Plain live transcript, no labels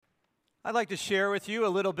I'd like to share with you a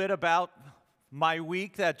little bit about my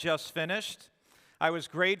week that just finished. I was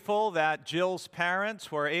grateful that Jill's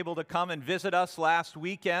parents were able to come and visit us last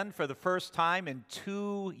weekend for the first time in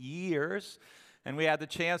 2 years. And we had the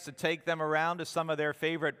chance to take them around to some of their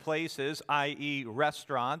favorite places, i.e.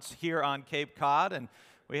 restaurants, here on Cape Cod. And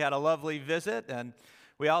we had a lovely visit. And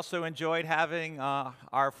we also enjoyed having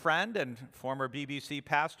our friend and former BBC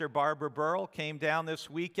pastor Barbara Burrell came down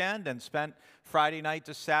this weekend and spent Friday night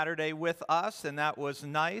to Saturday with us. And that was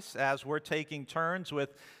nice, as we're taking turns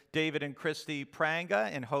with David and Christy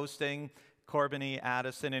Pranga in hosting Corbiny,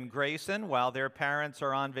 Addison, and Grayson while their parents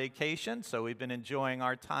are on vacation. So we've been enjoying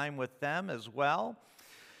our time with them as well.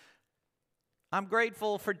 I'm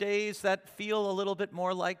grateful for days that feel a little bit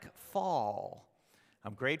more like fall.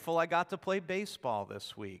 I'm grateful I got to play baseball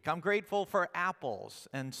this week. I'm grateful for apples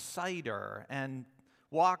and cider and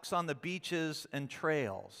walks on the beaches and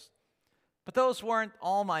trails. But those weren't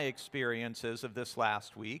all my experiences of this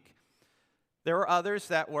last week. There were others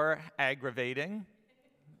that were aggravating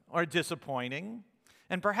or disappointing,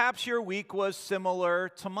 and perhaps your week was similar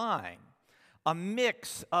to mine. A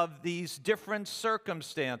mix of these different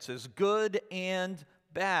circumstances, good and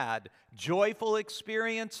bad, joyful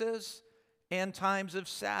experiences and times of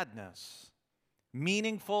sadness,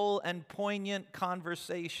 meaningful and poignant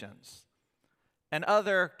conversations, and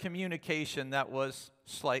other communication that was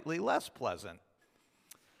slightly less pleasant.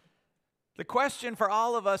 The question for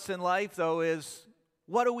all of us in life, though, is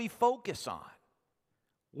what do we focus on?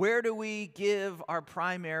 Where do we give our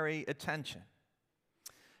primary attention?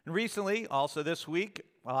 And recently, also this week,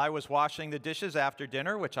 while I was washing the dishes after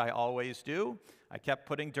dinner, which I always do, I kept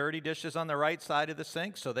putting dirty dishes on the right side of the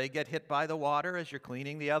sink so they get hit by the water as you're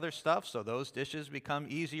cleaning the other stuff, so those dishes become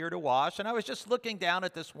easier to wash. And I was just looking down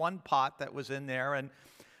at this one pot that was in there, and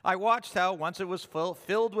I watched how once it was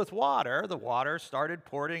filled with water, the water started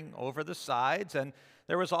pouring over the sides, and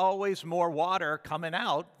there was always more water coming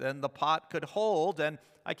out than the pot could hold. And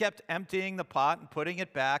I kept emptying the pot and putting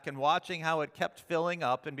it back and watching how it kept filling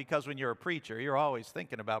up. And because when you're a preacher, you're always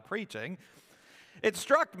thinking about preaching. It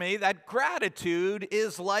struck me that gratitude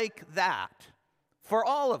is like that for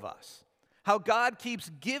all of us. How God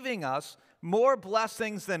keeps giving us more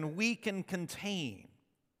blessings than we can contain.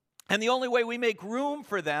 And the only way we make room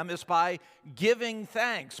for them is by giving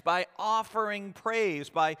thanks, by offering praise,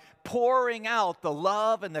 by pouring out the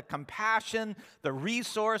love and the compassion, the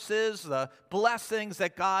resources, the blessings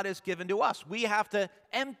that God has given to us. We have to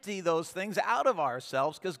empty those things out of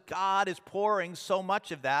ourselves because God is pouring so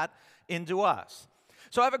much of that into us.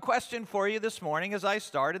 So I have a question for you this morning as I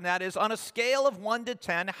start, and that is, on a scale of 1 to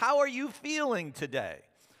 10, how are you feeling today?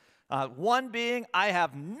 1 being, I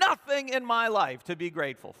have nothing in my life to be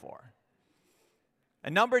grateful for.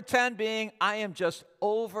 And number 10 being, I am just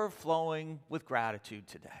overflowing with gratitude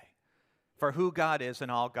today for who God is and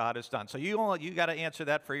all God has done. So you got to answer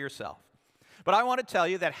that for yourself. But I want to tell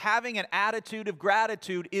you that having an attitude of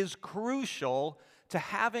gratitude is crucial to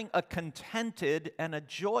having a contented and a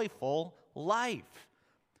joyful life.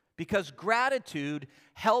 Because gratitude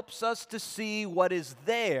helps us to see what is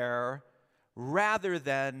there rather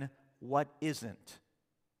than what isn't.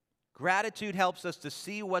 Gratitude helps us to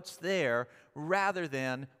see what's there rather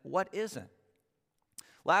than what isn't.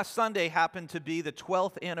 Last Sunday happened to be the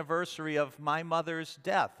 12th anniversary of my mother's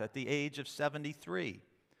death at the age of 73.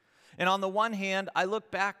 And on the one hand, I look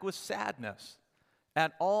back with sadness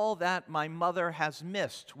at all that my mother has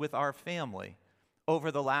missed with our family over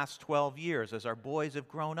the last 12 years as our boys have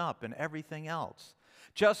grown up and everything else.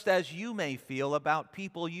 Just as you may feel about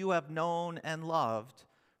people you have known and loved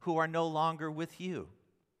who are no longer with you.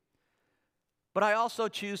 But I also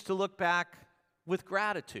choose to look back with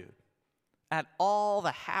gratitude at all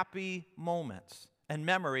the happy moments and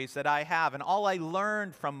memories that I have and all I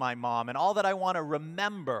learned from my mom and all that I want to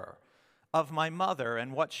remember of my mother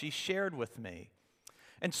and what she shared with me.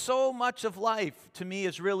 And so much of life to me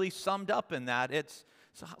is really summed up in that. It's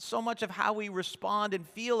so much of how we respond and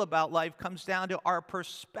feel about life comes down to our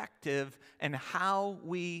perspective and how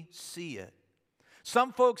we see it.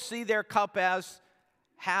 Some folks see their cup as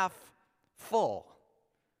half full.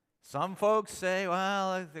 Some folks say,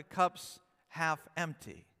 well, the cup's half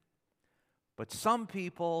empty. But some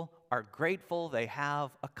people are grateful they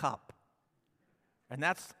have a cup. And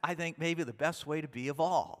that's, I think, maybe the best way to be of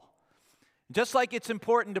all. Just like it's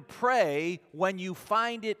important to pray when you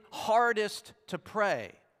find it hardest to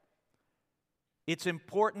pray, it's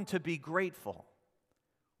important to be grateful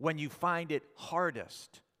when you find it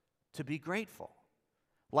hardest to be grateful.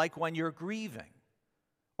 Like when you're grieving,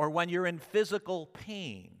 or when you're in physical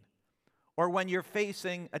pain, or when you're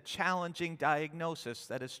facing a challenging diagnosis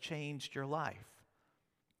that has changed your life.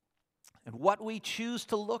 And what we choose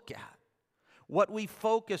to look at, what we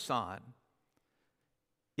focus on,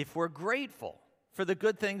 if we're grateful for the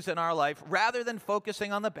good things in our life, rather than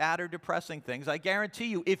focusing on the bad or depressing things, I guarantee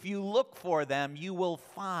you, if you look for them, you will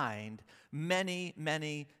find many,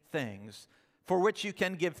 many things for which you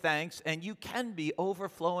can give thanks, and you can be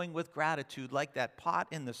overflowing with gratitude like that pot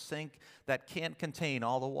in the sink that can't contain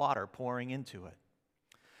all the water pouring into it.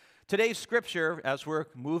 Today's scripture, as we're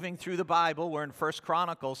moving through the Bible, we're in 1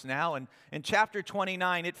 Chronicles now, and in chapter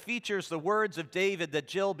 29, it features the words of David that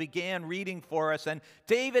Jill began reading for us. And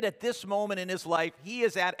David, at this moment in his life, he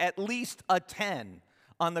is at least a 10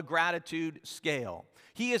 on the gratitude scale.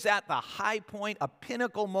 He is at the high point, a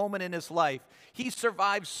pinnacle moment in his life. He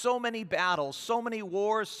survived so many battles, so many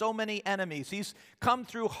wars, so many enemies. He's come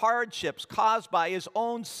through hardships caused by his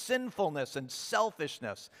own sinfulness and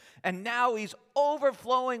selfishness. And now he's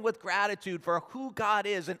overflowing with gratitude for who God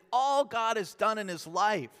is and all God has done in his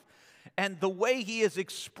life. And the way he is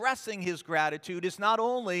expressing his gratitude is not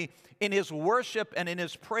only in his worship and in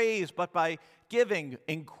his praise, but by giving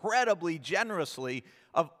incredibly generously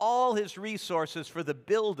of all his resources for the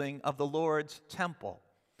building of the Lord's temple.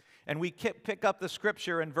 And we pick up the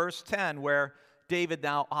scripture in verse 10 where David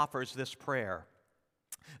now offers this prayer.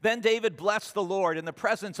 Then David blessed the Lord in the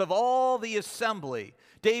presence of all the assembly.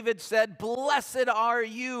 David said, "Blessed are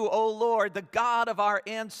you, O Lord, the God of our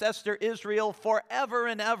ancestor Israel, forever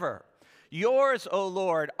and ever. Yours, O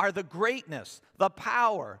Lord, are the greatness, the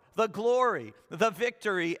power, the glory, the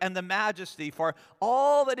victory, and the majesty, for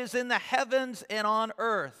all that is in the heavens and on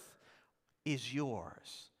earth is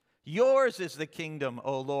yours. Yours is the kingdom,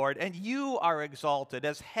 O Lord, and you are exalted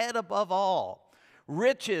as head above all.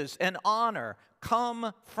 Riches and honor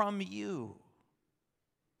come from you.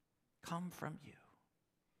 Come from you.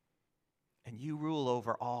 And you rule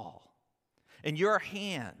over all. In your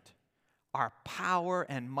hand are power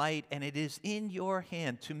and might, and it is in your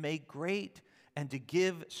hand to make great and to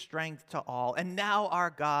give strength to all. And now, our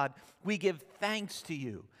God, we give thanks to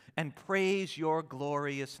you and praise your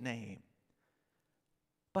glorious name.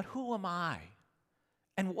 But who am I?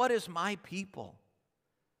 And what is my people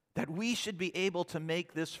that we should be able to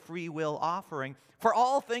make this free will offering? For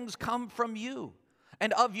all things come from you,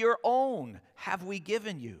 and of your own have we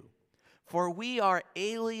given you. For we are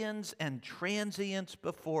aliens and transients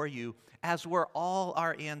before you, as were all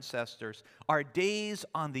our ancestors. Our days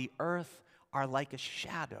on the earth are like a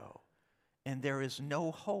shadow, and there is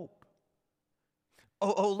no hope.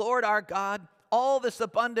 O Lord our God, all this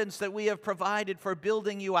abundance that we have provided for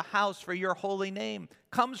building you a house for your holy name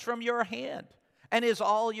comes from your hand and is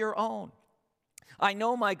all your own. I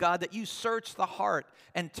know, my God, that you search the heart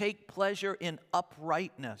and take pleasure in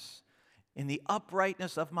uprightness. In the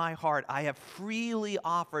uprightness of my heart, I have freely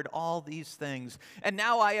offered all these things. And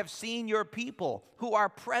now I have seen your people who are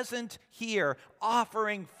present here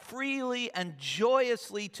offering freely and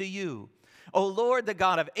joyously to you. O Lord, the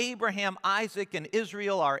God of Abraham, Isaac, and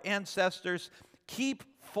Israel, our ancestors, keep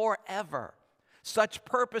forever such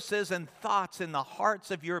purposes and thoughts in the hearts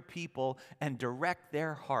of your people and direct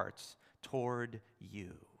their hearts toward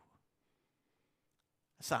you.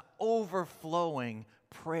 It's an overflowing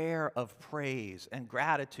prayer of praise and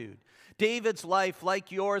gratitude. David's life,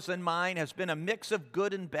 like yours and mine, has been a mix of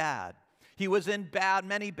good and bad. He was in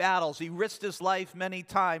many battles. He risked his life many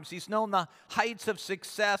times. He's known the heights of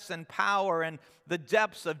success and power and the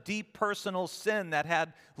depths of deep personal sin that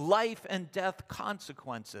had life and death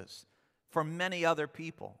consequences for many other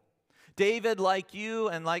people. David, like you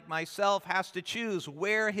and like myself, has to choose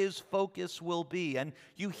where his focus will be. And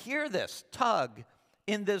you hear this tug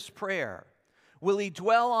in this prayer. Will he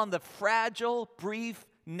dwell on the fragile, brief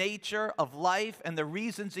nature of life and the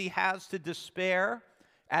reasons he has to despair?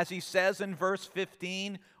 As he says in verse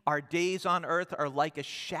 15, our days on earth are like a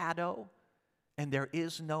shadow, and there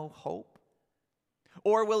is no hope.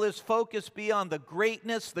 Or will his focus be on the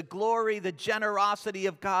greatness, the glory, the generosity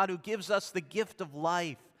of God who gives us the gift of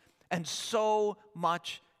life and so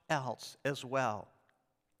much else as well?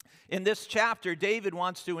 In this chapter, David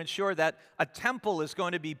wants to ensure that a temple is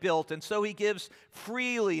going to be built, and so he gives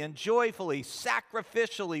freely and joyfully,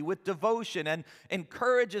 sacrificially, with devotion, and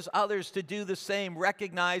encourages others to do the same,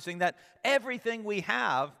 recognizing that everything we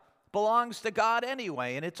have belongs to God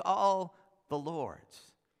anyway, and it's all the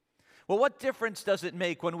Lord's. Well, what difference does it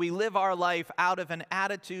make when we live our life out of an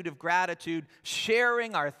attitude of gratitude,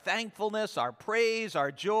 sharing our thankfulness, our praise,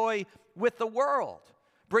 our joy with the world,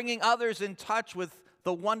 bringing others in touch with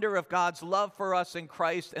the wonder of God's love for us in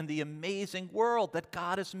Christ and the amazing world that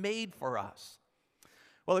God has made for us?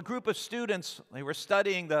 Well, a group of students, they were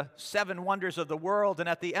studying the 7 wonders of the world, and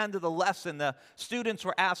at the end of the lesson, the students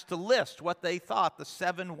were asked to list what they thought the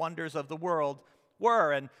 7 wonders of the world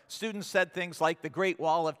were. And students said things like the Great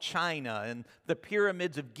Wall of China, and the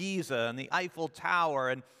pyramids of Giza, and the Eiffel Tower,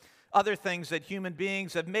 and other things that human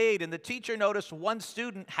beings have made. And the teacher noticed one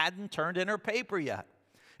student hadn't turned in her paper yet.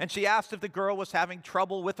 And she asked if the girl was having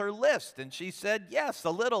trouble with her list. And she said, yes,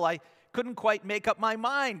 a little. I couldn't quite make up my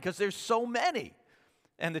mind because there's so many.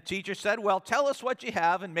 And the teacher said, well, tell us what you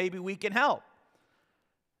have and maybe we can help.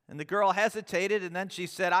 And the girl hesitated, and then she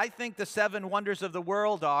said, I think the 7 wonders of the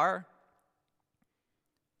world are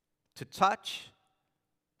to touch,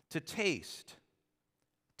 to taste,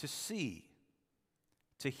 to see,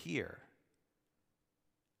 to hear.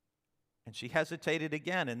 And she hesitated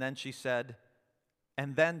again, and then she said,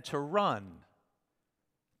 and then to run,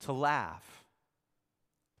 to laugh,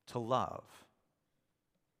 to love.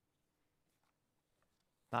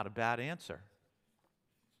 Not a bad answer.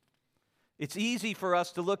 It's easy for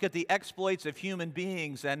us to look at the exploits of human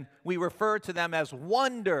beings and we refer to them as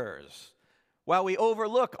wonders, while we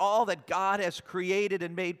overlook all that God has created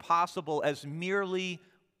and made possible as merely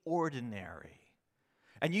ordinary.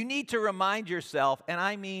 And you need to remind yourself, and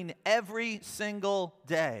I mean every single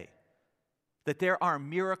day, that there are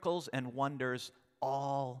miracles and wonders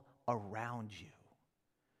all around you.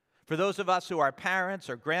 For those of us who are parents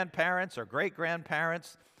or grandparents or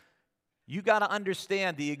great-grandparents, you got to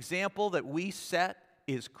understand the example that we set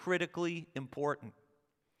is critically important.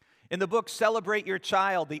 In the book, Celebrate Your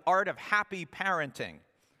Child, The Art of Happy Parenting,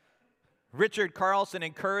 Richard Carlson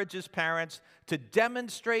encourages parents to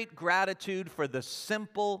demonstrate gratitude for the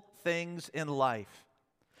simple things in life.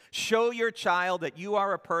 Show your child that you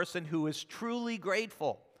are a person who is truly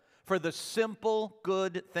grateful for the simple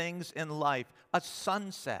good things in life. A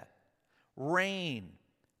sunset, rain,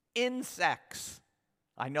 insects.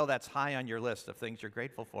 I know that's high on your list of things you're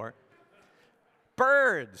grateful for.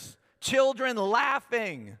 Birds, children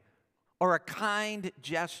laughing, or a kind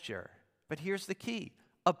gesture. But here's the key.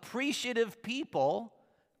 Appreciative people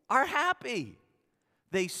are happy.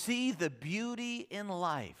 They see the beauty in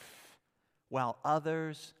life while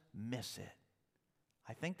others miss it.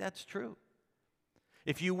 I think that's true.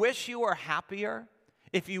 If you wish you were happier,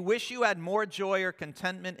 if you wish you had more joy or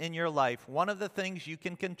contentment in your life, one of the things you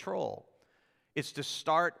can control is to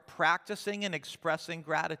start practicing and expressing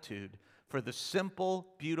gratitude for the simple,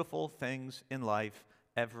 beautiful things in life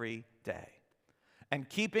every day. And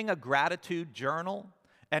keeping a gratitude journal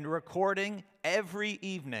and recording every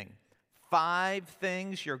evening 5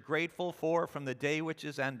 things you're grateful for from the day which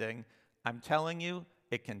is ending, I'm telling you,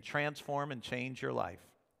 it can transform and change your life.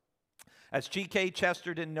 As G.K.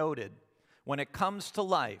 Chesterton noted, when it comes to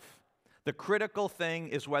life, the critical thing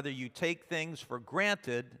is whether you take things for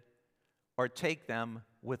granted or take them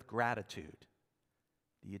with gratitude.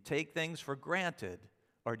 Do you take things for granted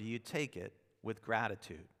or do you take it with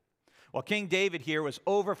gratitude? Well, King David here was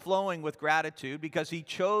overflowing with gratitude because he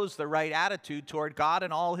chose the right attitude toward God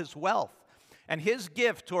and all his wealth. And his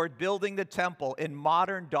gift toward building the temple in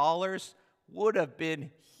modern dollars would have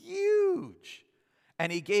been huge.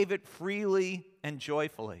 And he gave it freely and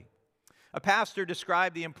joyfully. A pastor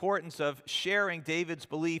described the importance of sharing David's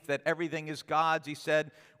belief that everything is God's. He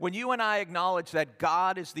said, when you and I acknowledge that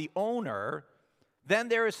God is the owner, then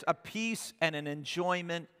there is a peace and an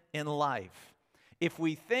enjoyment in life. If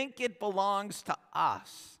we think it belongs to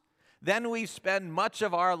us, then we spend much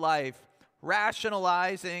of our life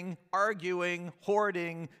rationalizing, arguing,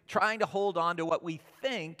 hoarding, trying to hold on to what we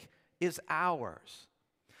think is ours.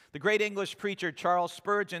 The great English preacher Charles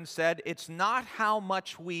Spurgeon said, it's not how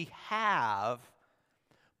much we have,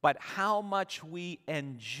 but how much we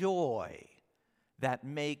enjoy that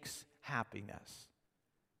makes happiness.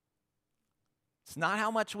 It's not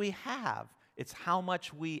how much we have, it's how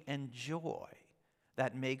much we enjoy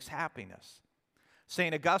that makes happiness.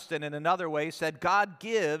 St. Augustine, in another way, said, God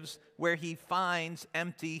gives where he finds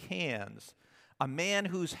empty hands. A man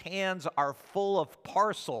whose hands are full of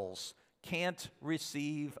parcels can't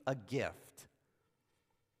receive a gift.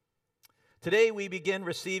 Today we begin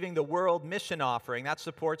receiving the World Mission Offering. That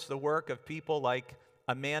supports the work of people like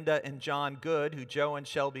Amanda and John Good, who Joe and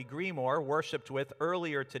Shelby Greenmore worshiped with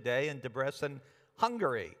earlier today in Debrecen,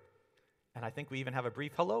 Hungary. And I think we even have a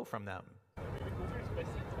brief hello from them.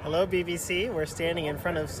 Hello, BBC. We're standing in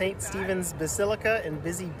front of St. Stephen's Basilica in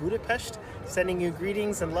busy Budapest, sending you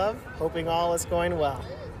greetings and love, hoping all is going well.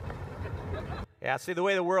 Yeah, see, the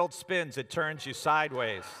way the world spins, it turns you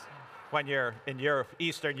sideways when you're in Europe,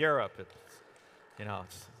 Eastern Europe.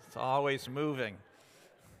 It's always moving.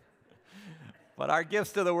 But our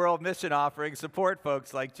Gifts to the World mission offering support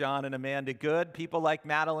folks like John and Amanda Good, people like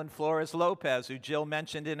Madeline Flores Lopez, who Jill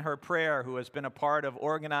mentioned in her prayer, who has been a part of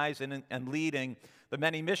organizing and leading the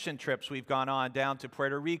many mission trips we've gone on down to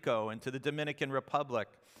Puerto Rico and to the Dominican Republic.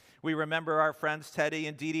 We remember our friends Teddy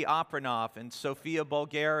and Didi Opranov in Sofia,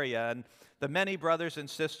 Bulgaria, and the many brothers and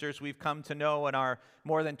sisters we've come to know in our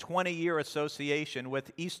more than 20-year association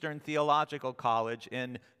with Eastern Theological College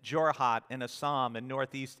in Jorhat in Assam in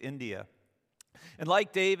northeast India. And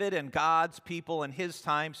like David and God's people in his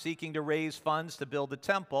time seeking to raise funds to build a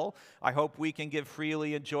temple, I hope we can give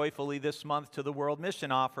freely and joyfully this month to the World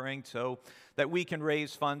Mission Offering so that we can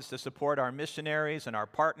raise funds to support our missionaries and our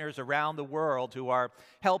partners around the world who are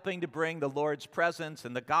helping to bring the Lord's presence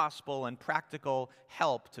and the gospel and practical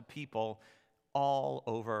help to people all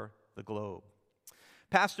over the globe.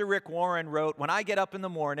 Pastor Rick Warren wrote, "When I get up in the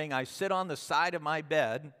morning, I sit on the side of my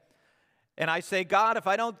bed and I say, God, if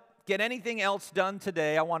I don't get anything else done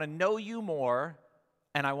today, I want to know you more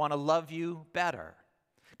and I want to love you better.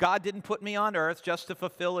 God didn't put me on earth just to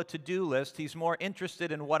fulfill a to-do list. He's more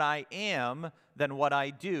interested in what I am than what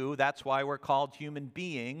I do. That's why we're called human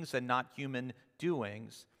beings and not human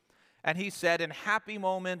doings." And he said, in happy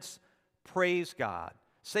moments, praise God.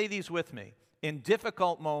 Say these with me. In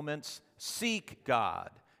difficult moments, seek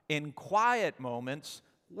God. In quiet moments,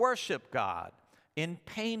 worship God. In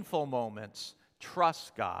painful moments,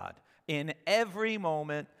 trust God. In every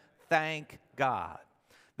moment, thank God.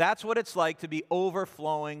 That's what it's like to be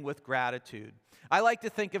overflowing with gratitude. I like to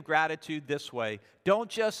think of gratitude this way. Don't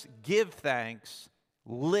just give thanks,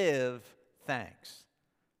 live thanks.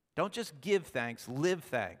 Don't just give thanks, live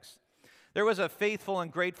thanks. There was a faithful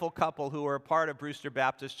and grateful couple who were a part of Brewster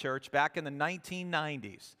Baptist Church back in the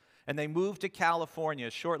 1990s, and they moved to California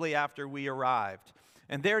shortly after we arrived.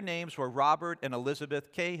 And their names were Robert and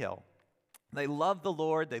Elizabeth Cahill. They loved the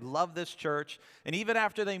Lord, they loved this church, and even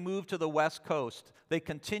after they moved to the West Coast, they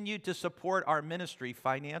continued to support our ministry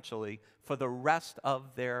financially for the rest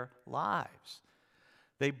of their lives.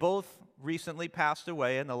 They both recently passed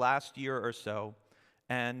away in the last year or so,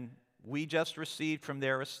 and we just received from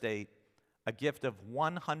their estate a gift of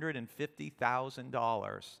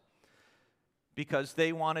 $150,000 because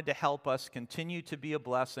they wanted to help us continue to be a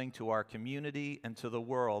blessing to our community and to the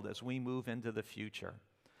world as we move into the future.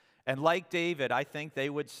 And like David, I think they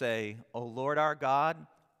would say, "O Lord our God,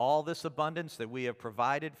 all this abundance that we have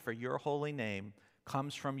provided for your holy name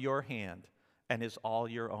comes from your hand and is all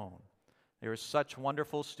your own." They are such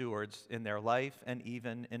wonderful stewards in their life and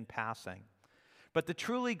even in passing. But the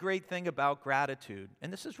truly great thing about gratitude,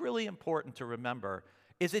 and this is really important to remember,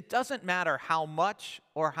 is it doesn't matter how much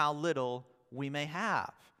or how little we may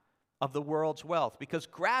have of the world's wealth, because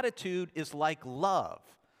gratitude is like love.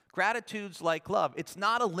 Gratitude's like love. It's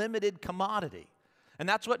not a limited commodity. And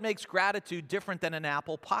that's what makes gratitude different than an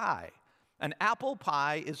apple pie. An apple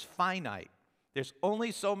pie is finite. There's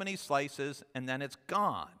only so many slices, and then it's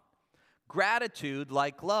gone. Gratitude,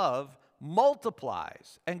 like love,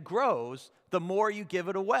 multiplies and grows the more you give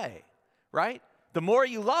it away, right? The more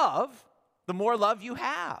you love, the more love you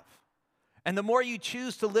have. And the more you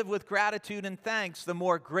choose to live with gratitude and thanks, the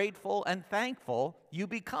more grateful and thankful you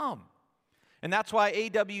become. And that's why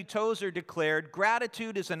A.W. Tozer declared,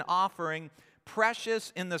 gratitude is an offering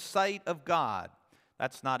precious in the sight of God.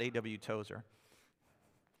 That's not A.W. Tozer.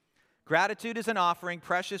 Gratitude is an offering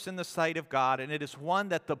precious in the sight of God, and it is one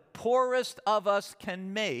that the poorest of us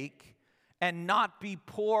can make and not be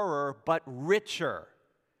poorer but richer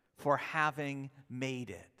for having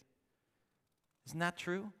made it. Isn't that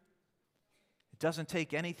true? It doesn't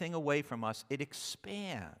take anything away from us. It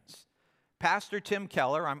expands. Pastor Tim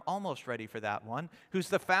Keller, I'm almost ready for that one, who's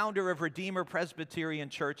the founder of Redeemer Presbyterian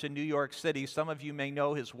Church in New York City. Some of you may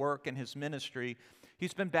know his work and his ministry.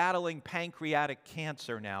 He's been battling pancreatic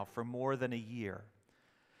cancer now for more than a year.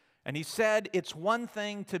 And he said, it's one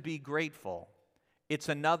thing to be grateful. It's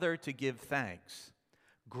another to give thanks.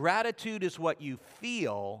 Gratitude is what you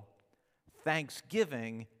feel.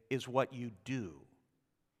 Thanksgiving is what you do.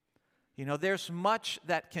 You know, there's much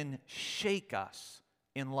that can shake us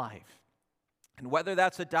in life. And whether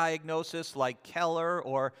that's a diagnosis like Keller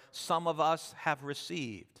or some of us have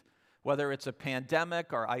received, whether it's a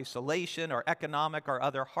pandemic or isolation or economic or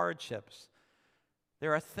other hardships,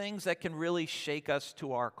 there are things that can really shake us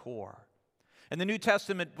to our core. And the New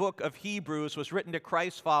Testament book of Hebrews was written to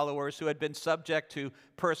Christ followers who had been subject to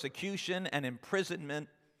persecution and imprisonment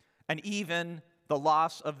and even the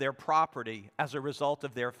loss of their property as a result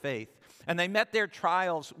of their faith. And they met their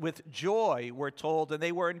trials with joy, we're told, and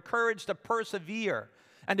they were encouraged to persevere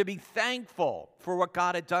and to be thankful for what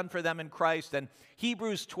God had done for them in Christ. And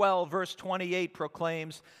Hebrews 12, verse 28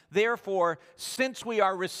 proclaims, "Therefore, since we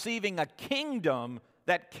are receiving a kingdom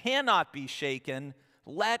that cannot be shaken,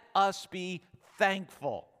 let us be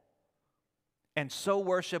thankful, and so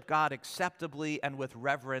worship God acceptably and with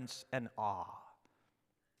reverence and awe."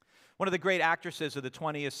 One of the great actresses of the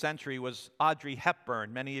 20th century was Audrey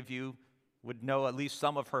Hepburn. Many of you would know at least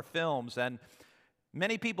some of her films, and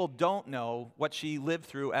many people don't know what she lived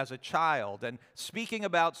through as a child. And speaking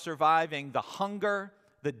about surviving the hunger,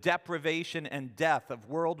 the deprivation, and death of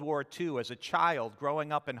World War II as a child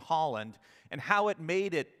growing up in Holland, and how it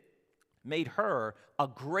made her a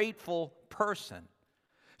grateful person.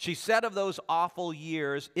 She said of those awful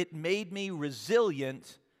years, "It made me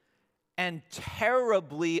resilient and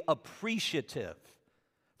terribly appreciative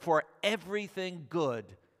for everything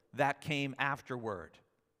good that came afterward.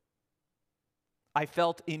 I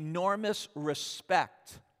felt enormous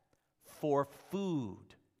respect for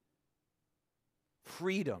food,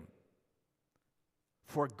 freedom,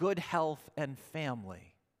 for good health and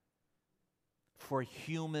family, for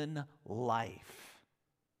human life."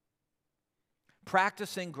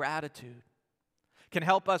 Practicing gratitude can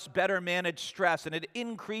help us better manage stress, and it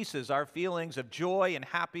increases our feelings of joy and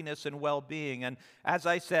happiness and well-being. And as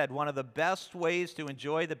I said, one of the best ways to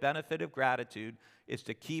enjoy the benefit of gratitude is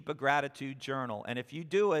to keep a gratitude journal. And if you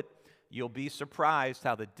do it, you'll be surprised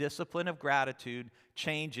how the discipline of gratitude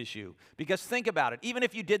changes you. Because think about it, even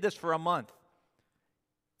if you did this for a month,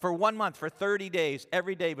 for 1 month, for 30 days,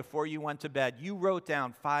 every day before you went to bed, you wrote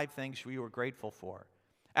down 5 things you were grateful for.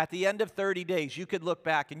 At the end of 30 days, you could look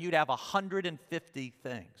back and you'd have 150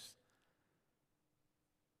 things.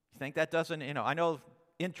 You think that doesn't, I know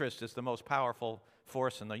interest is the most powerful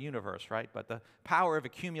force in the universe, right? But the power of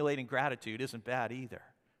accumulating gratitude isn't bad either.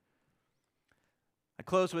 I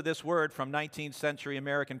close with this word from 19th century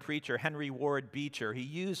American preacher Henry Ward Beecher. He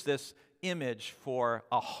used this image for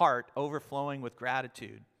a heart overflowing with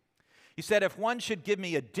gratitude. He said, "If one should give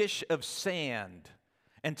me a dish of sand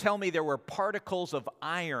and tell me there were particles of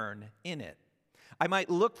iron in it, I might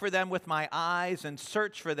look for them with my eyes and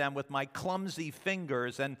search for them with my clumsy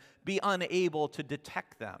fingers and be unable to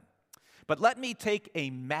detect them. But let me take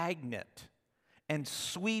a magnet and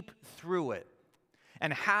sweep through it,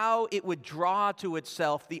 and how it would draw to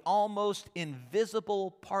itself the almost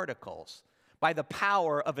invisible particles by the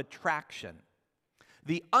power of attraction.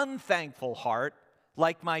 The unthankful heart,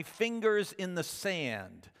 like my fingers in the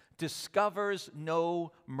sand, discovers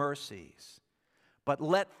no mercies. But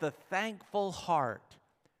let the thankful heart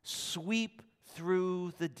sweep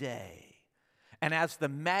through the day. And as the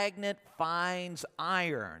magnet finds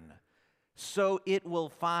iron, so it will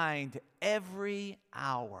find every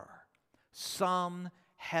hour some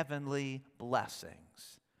heavenly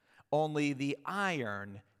blessings. Only the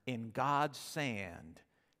iron in God's sand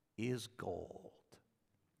is gold."